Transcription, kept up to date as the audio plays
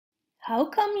How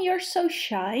come you're so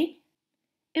shy?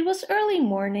 It was early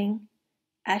morning.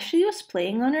 Ashley was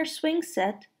playing on her swing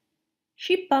set.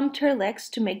 She bumped her legs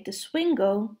to make the swing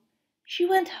go. She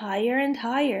went higher and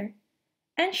higher,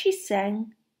 and she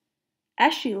sang.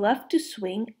 Ashley loved to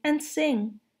swing and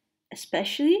sing,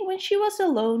 especially when she was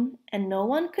alone and no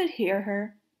one could hear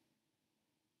her.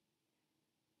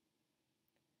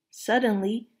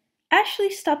 Suddenly, Ashley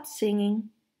stopped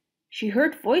singing. She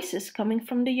heard voices coming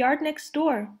from the yard next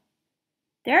door.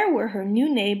 There were her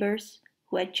new neighbors,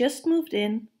 who had just moved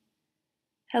in.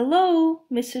 "Hello,"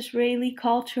 Mrs. Rayleigh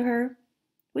called to her.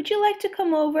 "Would you like to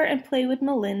come over and play with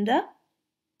Melinda?"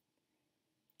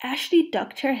 Ashley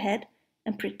ducked her head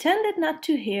and pretended not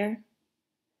to hear.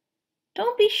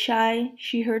 "Don't be shy,"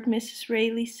 she heard Mrs.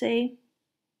 Rayleigh say.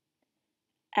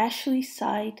 Ashley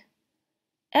sighed.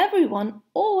 Everyone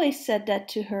always said that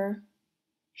to her.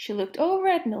 She looked over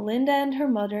at Melinda and her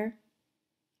mother.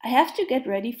 "I have to get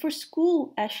ready for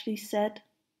school," Ashley said.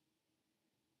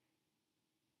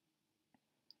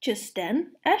 Just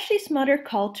then, Ashley's mother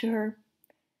called to her.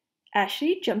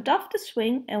 Ashley jumped off the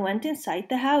swing and went inside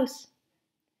the house.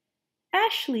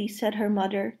 "Ashley," said her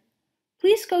mother,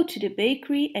 "please go to the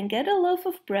bakery and get a loaf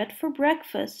of bread for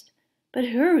breakfast. But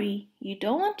hurry, you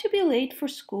don't want to be late for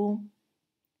school."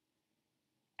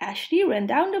 Ashley ran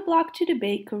down the block to the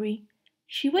bakery.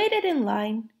 She waited in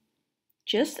line.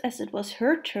 Just as it was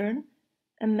her turn,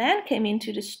 a man came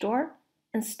into the store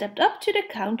and stepped up to the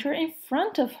counter in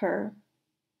front of her.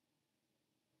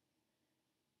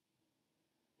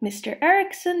 Mr.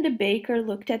 Erickson, the baker,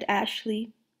 looked at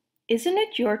Ashley. "Isn't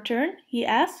it your turn?" he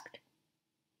asked.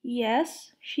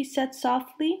 "Yes," she said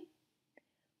softly.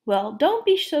 "Well, don't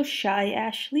be so shy,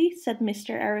 Ashley," said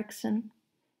Mr. Erickson.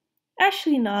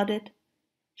 Ashley nodded.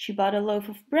 She bought a loaf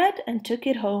of bread and took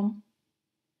it home.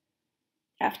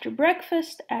 After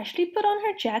breakfast, Ashley put on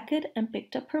her jacket and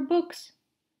picked up her books.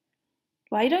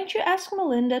 "Why don't you ask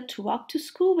Melinda to walk to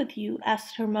school with you?"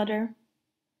 asked her mother.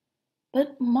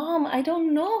 "But Mom, I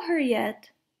don't know her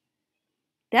yet."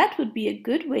 "That would be a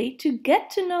good way to get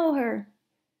to know her."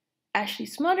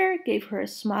 Ashley's mother gave her a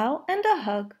smile and a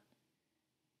hug.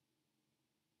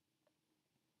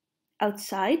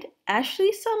 Outside,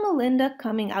 Ashley saw Melinda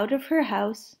coming out of her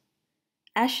house.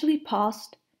 Ashley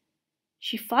paused.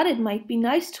 She thought it might be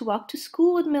nice to walk to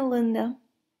school with Melinda.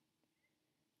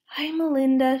 "Hi,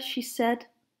 Melinda," she said,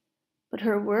 but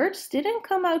her words didn't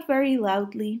come out very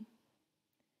loudly.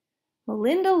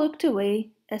 Melinda looked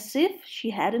away as if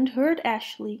she hadn't heard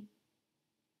Ashley.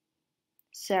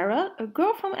 Sarah, a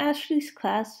girl from Ashley's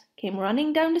class, came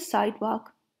running down the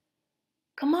sidewalk.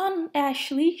 "Come on,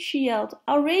 Ashley," she yelled.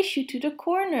 "I'll race you to the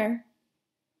corner."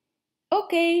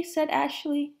 "Okay," said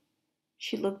Ashley.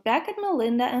 She looked back at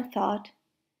Melinda and thought,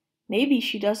 maybe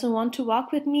she doesn't want to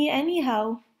walk with me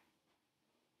anyhow.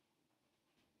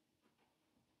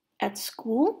 At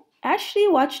school, Ashley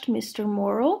watched Mr.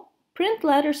 Morrill print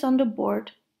letters on the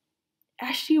board.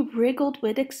 Ashley wriggled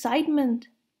with excitement.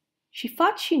 She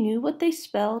thought she knew what they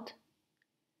spelled.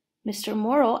 Mr.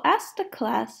 Morrill asked the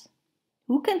class,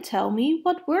 "Who can tell me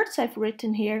what words I've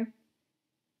written here?"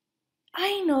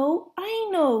 I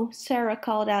know," Sarah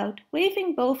called out,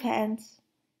 waving both hands.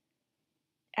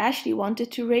 Ashley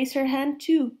wanted to raise her hand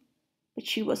too, but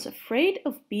she was afraid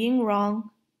of being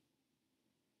wrong.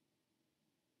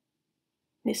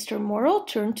 Mr. Morrill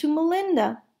turned to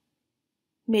Melinda.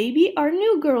 "Maybe our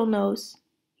new girl knows,"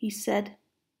 he said.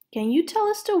 "Can you tell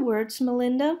us the words,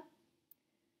 Melinda?"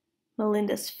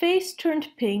 Melinda's face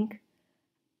turned pink.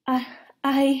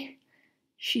 I,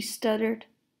 she stuttered.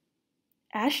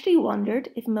 Ashley wondered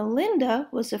if Melinda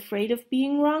was afraid of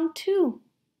being wrong too.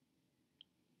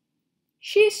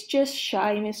 "She's just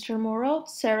shy, Mr. Morrill,"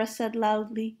 Sarah said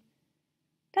loudly.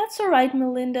 "That's all right,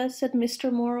 Melinda," said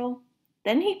Mr. Morrill.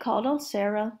 Then he called on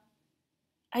Sarah.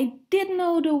 "I did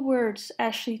know the words,"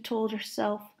 Ashley told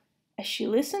herself, as she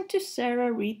listened to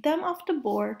Sarah read them off the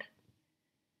board.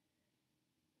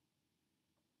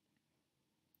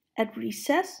 At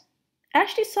recess,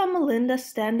 Ashley saw Melinda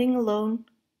standing alone.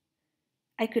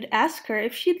 I could ask her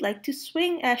if she'd like to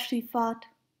swing, Ashley thought.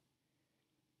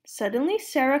 Suddenly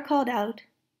Sarah called out,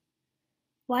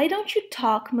 "Why don't you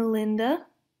talk, Melinda?"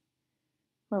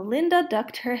 Melinda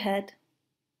ducked her head.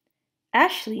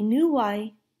 Ashley knew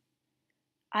why.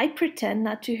 I pretend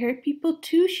not to hear people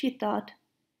too, she thought,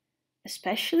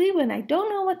 especially when I don't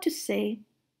know what to say.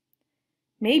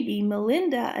 Maybe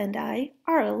Melinda and I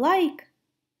are alike.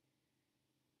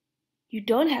 "You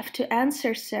don't have to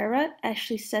answer, Sarah,"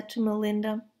 Ashley said to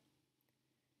Melinda.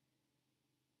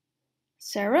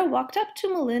 Sarah walked up to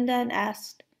Melinda and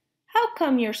asked, "How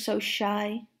come you're so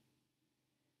shy?"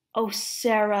 "Oh,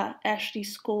 Sarah," Ashley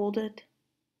scolded.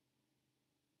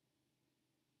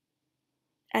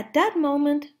 At that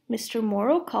moment, Mr.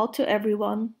 Morrow called to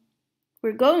everyone.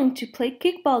 We're going to play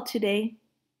kickball today.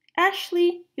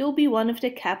 Ashley, you'll be one of the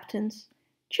captains.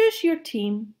 Choose your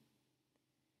team.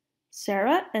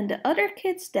 Sarah and the other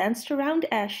kids danced around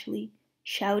Ashley,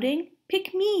 shouting,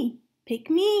 "Pick me! Pick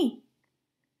me!"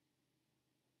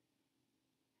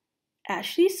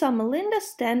 Ashley saw Melinda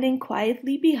standing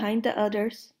quietly behind the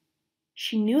others.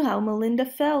 She knew how Melinda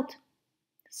felt.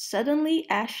 Suddenly,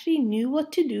 Ashley knew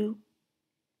what to do.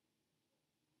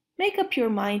 "Make up your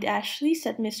mind, Ashley,"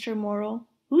 said Mr. Morrow.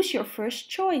 "Who's your first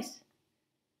choice?"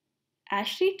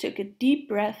 Ashley took a deep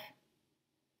breath.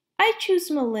 "I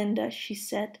choose Melinda," she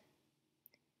said.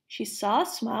 She saw a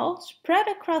smile spread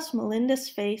across Melinda's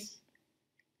face.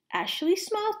 Ashley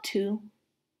smiled too.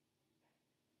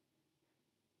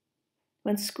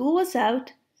 When school was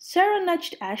out, Sarah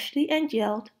nudged Ashley and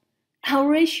yelled, "I'll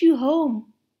race you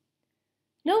home."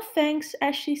 "No thanks,"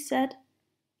 Ashley said.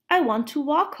 "I want to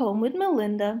walk home with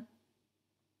Melinda."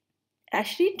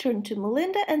 Ashley turned to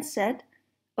Melinda and said,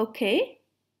 "Okay?"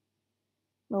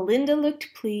 Melinda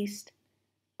looked pleased.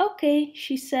 "Okay,"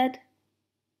 she said.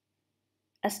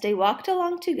 As they walked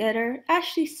along together,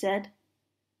 Ashley said,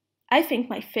 "I think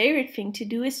my favorite thing to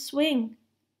do is swing."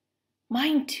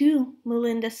 "Mine too,"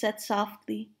 Melinda said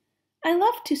softly. "I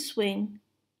love to swing."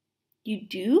 "You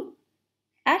do?"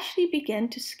 Ashley began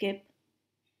to skip.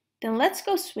 "Then let's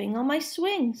go swing on my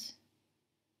swings."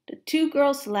 The two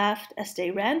girls laughed as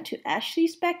they ran to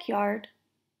Ashley's backyard.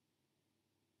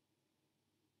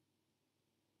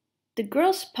 The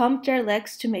girls pumped their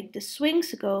legs to make the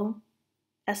swings go.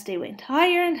 As they went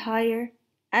higher and higher,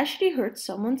 Ashley heard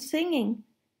someone singing.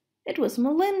 It was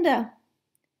Melinda.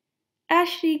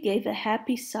 Ashley gave a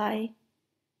happy sigh,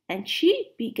 and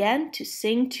she began to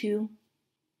sing too.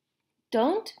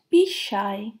 Don't be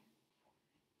shy.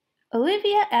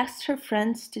 Olivia asked her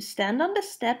friends to stand on the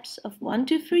steps of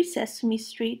 123 Sesame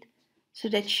Street so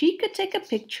that she could take a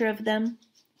picture of them.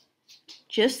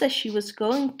 Just as she was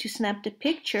going to snap the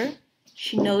picture,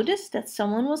 she noticed that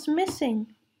someone was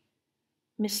missing.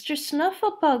 Mr.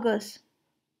 Snuffleupagus.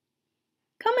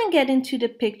 "Come and get into the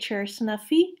picture,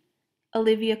 Snuffy,"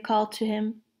 Olivia called to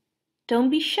him. "Don't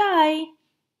be shy."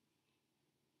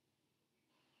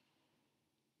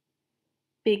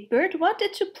 Big Bird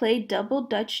wanted to play double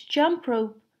Dutch jump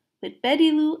rope with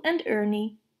Betty Lou and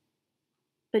Ernie,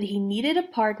 but he needed a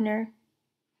partner.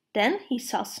 Then he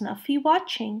saw Snuffy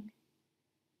watching.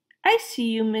 "I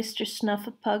see you, Mr.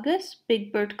 Snuffleupagus,"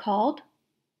 Big Bird called.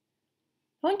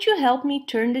 "Won't you help me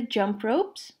turn the jump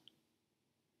ropes?"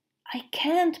 "I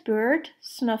can't, Bird,"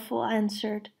 Snuffle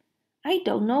answered. "I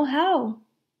don't know how."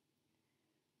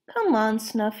 "Come on,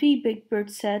 Snuffy," Big Bird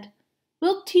said.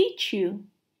 "We'll teach you.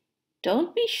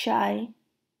 Don't be shy."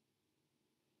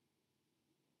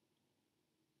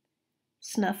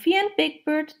 Snuffy and Big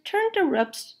Bird turned the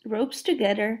ropes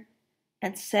together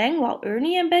and sang while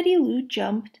Ernie and Betty Lou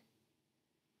jumped.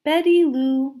 Betty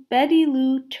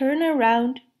Lou, turn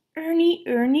around. Ernie,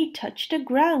 Ernie, touch the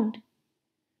ground."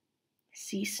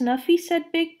 "See, Snuffy,"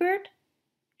 said Big Bird.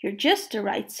 "You're just the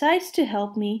right size to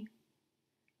help me.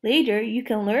 Later you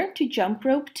can learn to jump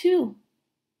rope too."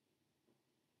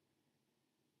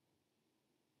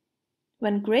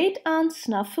 When Great Aunt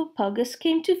Snuffleupagus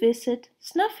came to visit,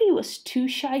 Snuffy was too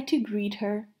shy to greet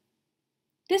her.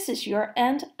 "This is your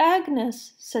Aunt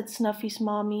Agnes," said Snuffy's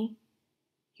mommy.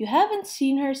 "You haven't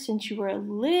seen her since you were a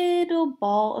little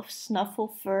ball of snuffle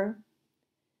fur.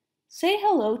 Say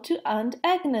hello to Aunt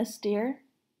Agnes, dear."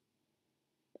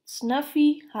 But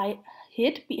Snuffy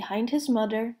hid behind his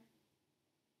mother.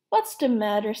 "What's the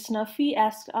matter, Snuffy?"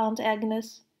 asked Aunt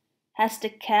Agnes. "Has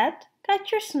the cat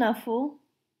got your snuffle?"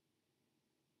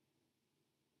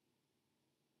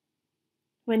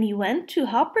 When he went to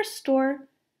Hopper's store,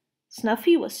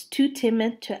 Snuffy was too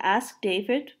timid to ask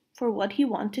David for what he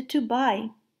wanted to buy.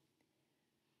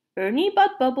 Ernie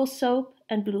bought bubble soap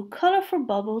and blew colorful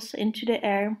bubbles into the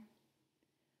air.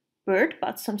 Bert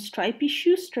bought some stripy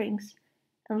shoestrings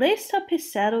and laced up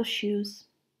his saddle shoes.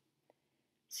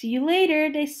 "See you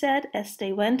later," they said as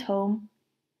they went home.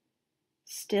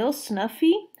 Still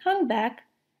Snuffy hung back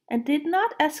and did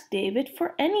not ask David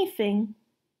for anything.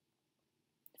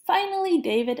 Finally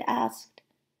David asked,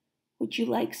 "Would you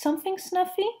like something,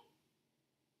 Snuffy?"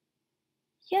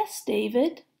 "Yes,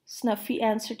 David," Snuffy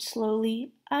answered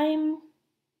slowly.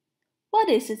 "What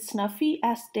is it, Snuffy?"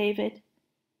 asked David.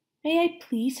 "May I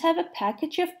please have a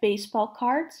package of baseball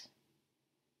cards?"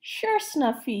 "Sure,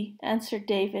 Snuffy," answered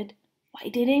David. "Why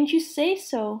didn't you say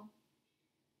so?"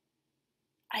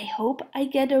 "I hope I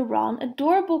get a Ron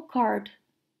Adorable card,"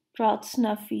 drawled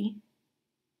Snuffy.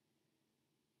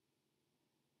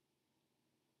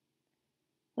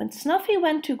 When Snuffy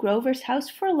went to Grover's house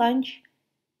for lunch,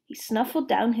 he snuffled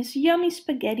down his yummy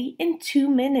spaghetti in 2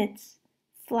 minutes,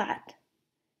 flat.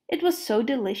 It was so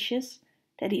delicious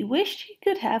that he wished he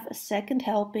could have a second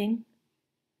helping.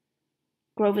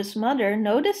 Grover's mother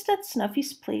noticed that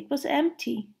Snuffy's plate was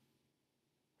empty.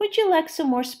 "Would you like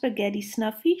some more spaghetti,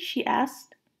 Snuffy?" she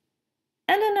asked.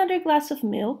 "And another glass of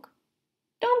milk?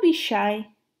 Don't be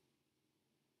shy."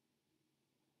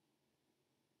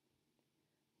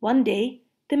 One day,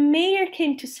 the mayor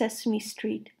came to Sesame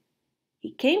Street.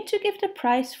 He came to give the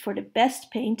prize for the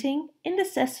best painting in the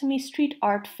Sesame Street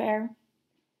Art Fair.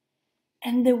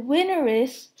 "And the winner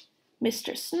is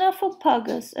Mr.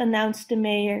 Snuffleupagus," announced the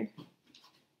mayor.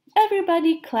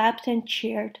 Everybody clapped and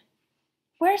cheered.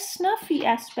 "Where's Snuffy?"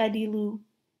 asked Betty Lou.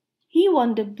 "He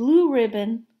won the blue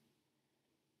ribbon."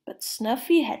 But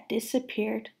Snuffy had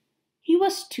disappeared. He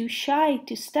was too shy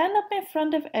to stand up in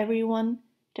front of everyone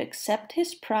to accept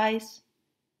his prize.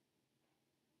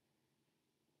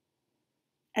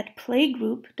 At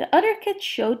playgroup, the other kids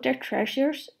showed their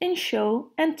treasures in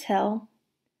show and tell.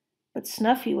 But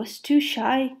Snuffy was too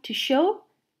shy to show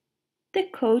the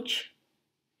coach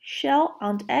shell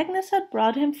Aunt Agnes had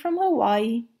brought him from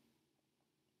Hawaii.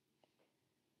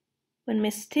 When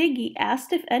Miss Tiggy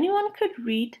asked if anyone could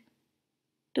read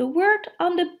the word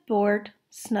on the board,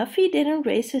 Snuffy didn't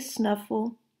raise his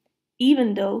snuffle,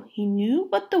 even though he knew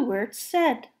what the word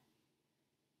said.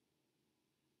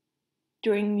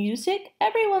 During music,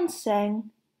 everyone sang.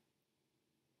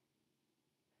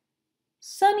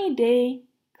 "Sunny day,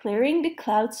 clearing the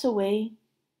clouds away."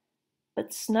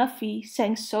 But Snuffy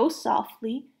sang so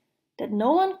softly that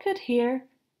no one could hear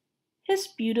his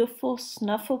beautiful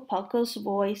Snuffleupagus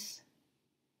voice.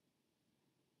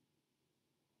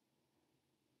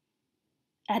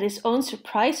 At his own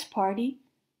surprise party,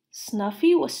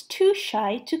 Snuffy was too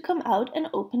shy to come out and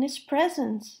open his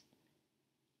presents.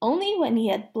 Only when he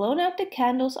had blown out the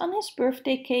candles on his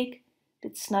birthday cake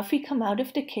did Snuffy come out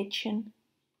of the kitchen.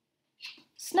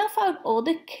 "Snuff out all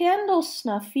the candles,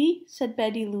 Snuffy," said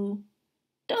Betty Lou.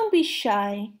 "Don't be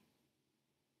shy."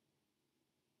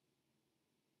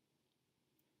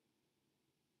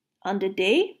 On the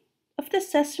day of the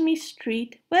Sesame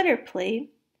Street weather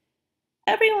play,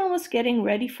 everyone was getting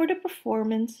ready for the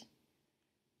performance.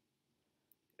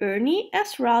 Ernie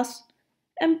as Ross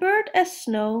and Bert as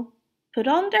Snow put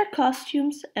on their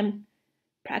costumes and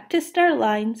practiced their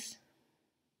lines.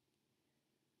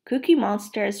 Cookie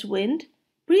Monster as Wind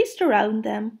breezed around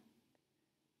them,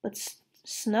 but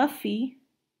Snuffy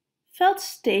felt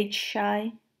stage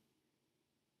shy.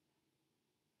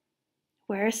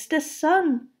 "Where's the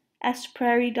sun?" asked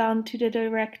Prairie Dawn to the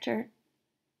director.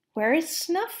 "Where is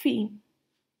Snuffy?"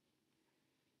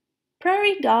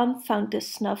 Prairie Dawn found the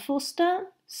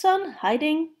sun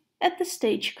hiding at the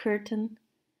stage curtain.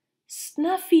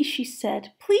 "Snuffy," she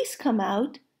said, "please come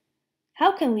out.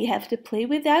 How can we have the play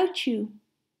without you?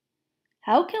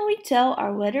 How can we tell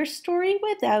our weather story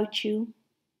without you?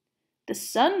 The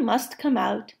sun must come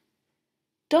out.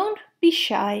 Don't be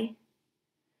shy."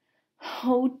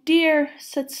 "Oh dear,"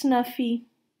 said Snuffy.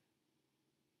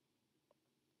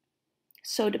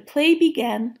 So the play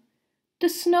began. The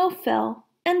snow fell,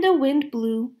 and the wind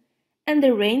blew, and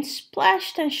the rain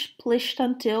splashed and splished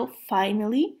until,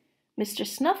 finally, Mr.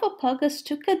 Snuffleupagus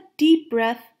took a deep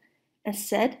breath and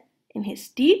said in his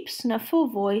deep snuffle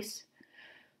voice,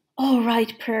 "All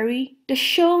right, Prairie, the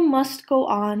show must go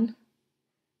on."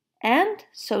 And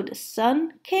so the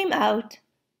sun came out.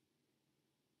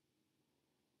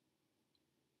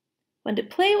 When the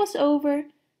play was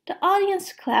over, the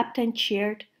audience clapped and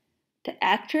cheered. The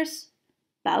actors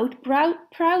bowed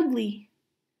proudly.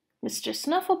 Mr.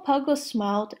 Snuffleupagus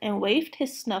smiled and waved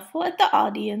his snuffle at the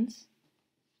audience.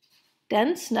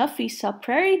 Then Snuffy saw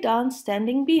Prairie Dawn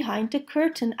standing behind the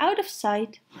curtain out of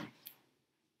sight.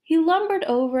 He lumbered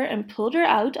over and pulled her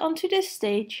out onto the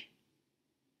stage.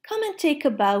 "Come and take a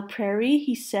bow, Prairie,"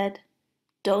 he said.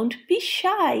 "Don't be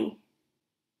shy."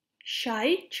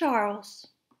 Shy Charles.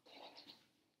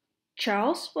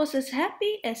 Charles was as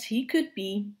happy as he could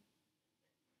be.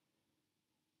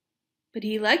 But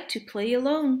he liked to play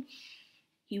alone.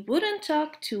 He wouldn't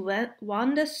talk to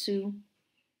Wanda Sue.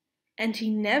 And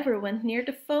he never went near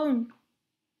the phone.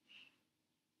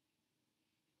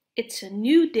 "It's a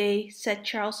new day," said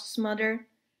Charles's mother.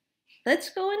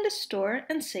 "Let's go in the store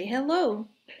and say hello.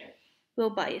 We'll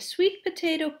buy a sweet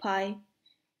potato pie,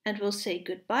 and we'll say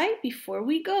goodbye before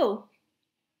we go."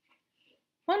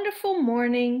 "Wonderful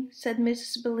morning," said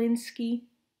Mrs. Belinsky.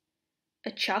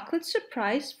 "A chocolate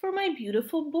surprise for my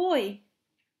beautiful boy."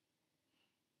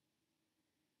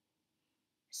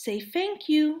 "Say thank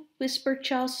you," whispered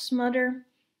Charles's mother.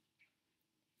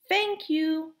 Thank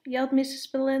you, yelled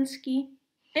Mrs. Belinsky.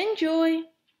 Enjoy.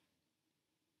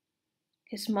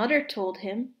 His mother told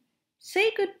him,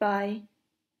 Say goodbye.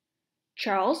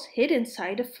 Charles hid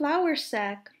inside a flour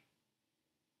sack.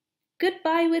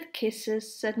 Goodbye with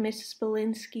kisses, said Mrs.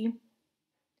 Belinsky.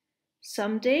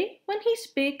 Someday, when he's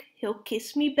big, he'll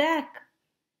kiss me back.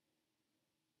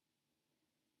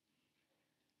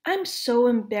 I'm so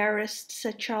embarrassed,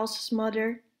 said Charles's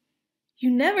mother.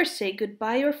 You never say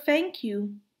goodbye or thank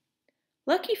you.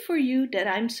 Lucky for you that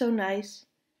I'm so nice.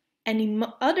 Any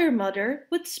other mother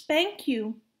would spank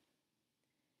you.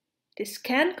 This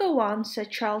can't go on,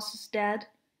 said Charles's dad.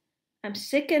 I'm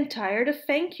sick and tired of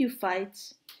thank you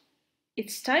fights.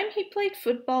 It's time he played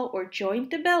football or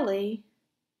joined the ballet.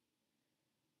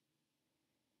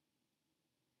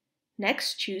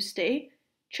 Next Tuesday,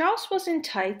 Charles was in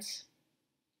tights.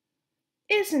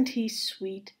 Isn't he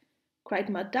sweet? Cried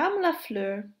Madame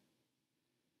Lafleur.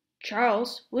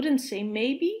 Charles wouldn't say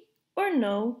maybe, or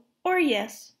no, or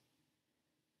yes.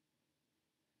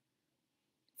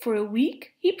 For a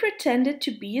week he pretended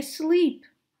to be asleep.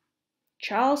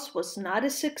 Charles was not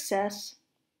a success.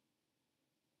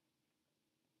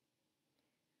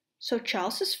 So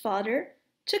Charles's father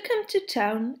took him to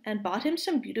town and bought him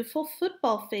some beautiful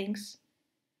football things.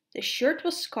 The shirt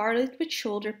was scarlet with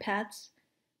shoulder pads.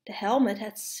 The helmet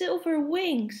had silver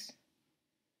wings.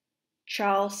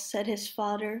 Charles, said his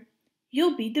father,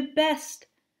 you'll be the best.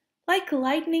 Like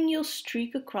lightning you'll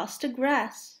streak across the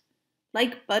grass.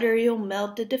 Like butter you'll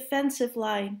melt the defensive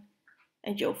line.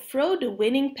 And you'll throw the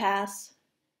winning pass.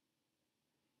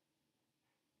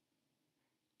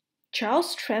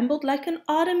 Charles trembled like an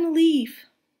autumn leaf.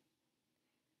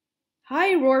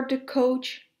 Hi, roared the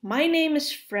coach. My name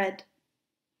is Fred.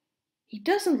 He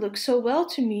doesn't look so well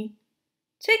to me.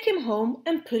 Take him home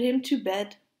and put him to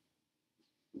bed.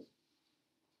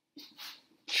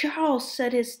 Charles,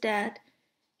 said his dad,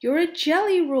 you're a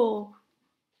jelly roll.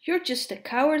 You're just a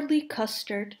cowardly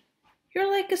custard.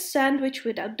 You're like a sandwich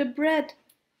without the bread,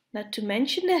 not to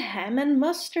mention the ham and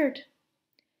mustard.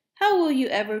 How will you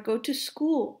ever go to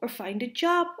school or find a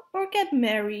job or get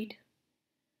married?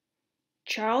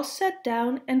 Charles sat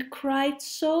down and cried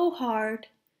so hard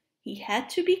he had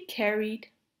to be carried.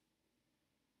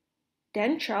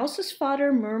 Then Charles's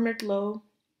father murmured low,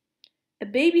 A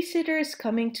babysitter is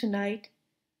coming tonight.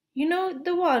 You know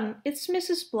the one, it's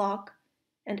Mrs. Block,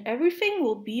 and everything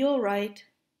will be all right.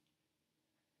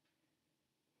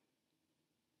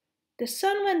 The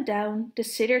sun went down, the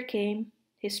sitter came.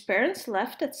 His parents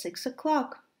left at 6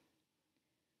 o'clock.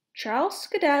 Charles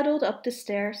skedaddled up the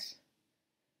stairs.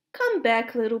 Come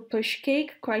back, little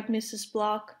pushcake, cried Mrs.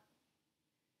 Block.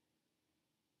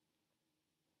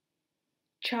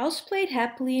 Charles played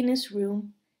happily in his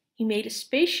room. He made a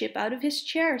spaceship out of his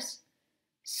chairs.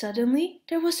 Suddenly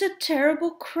there was a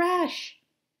terrible crash.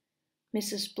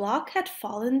 Mrs. Block had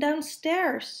fallen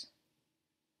downstairs.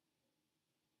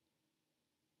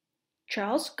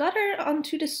 Charles got her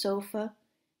onto the sofa.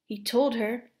 He told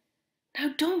her,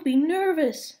 Now don't be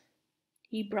nervous.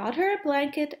 He brought her a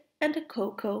blanket and a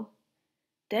cocoa.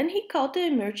 Then he called the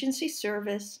emergency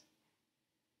service.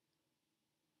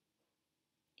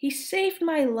 He saved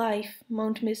my life,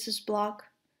 moaned Mrs. Block.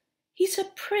 He's a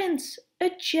prince, a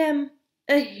gem,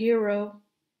 a hero.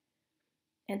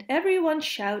 And everyone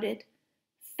shouted,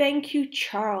 Thank you,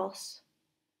 Charles.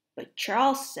 But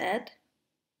Charles said,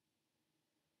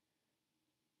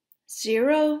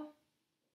 0,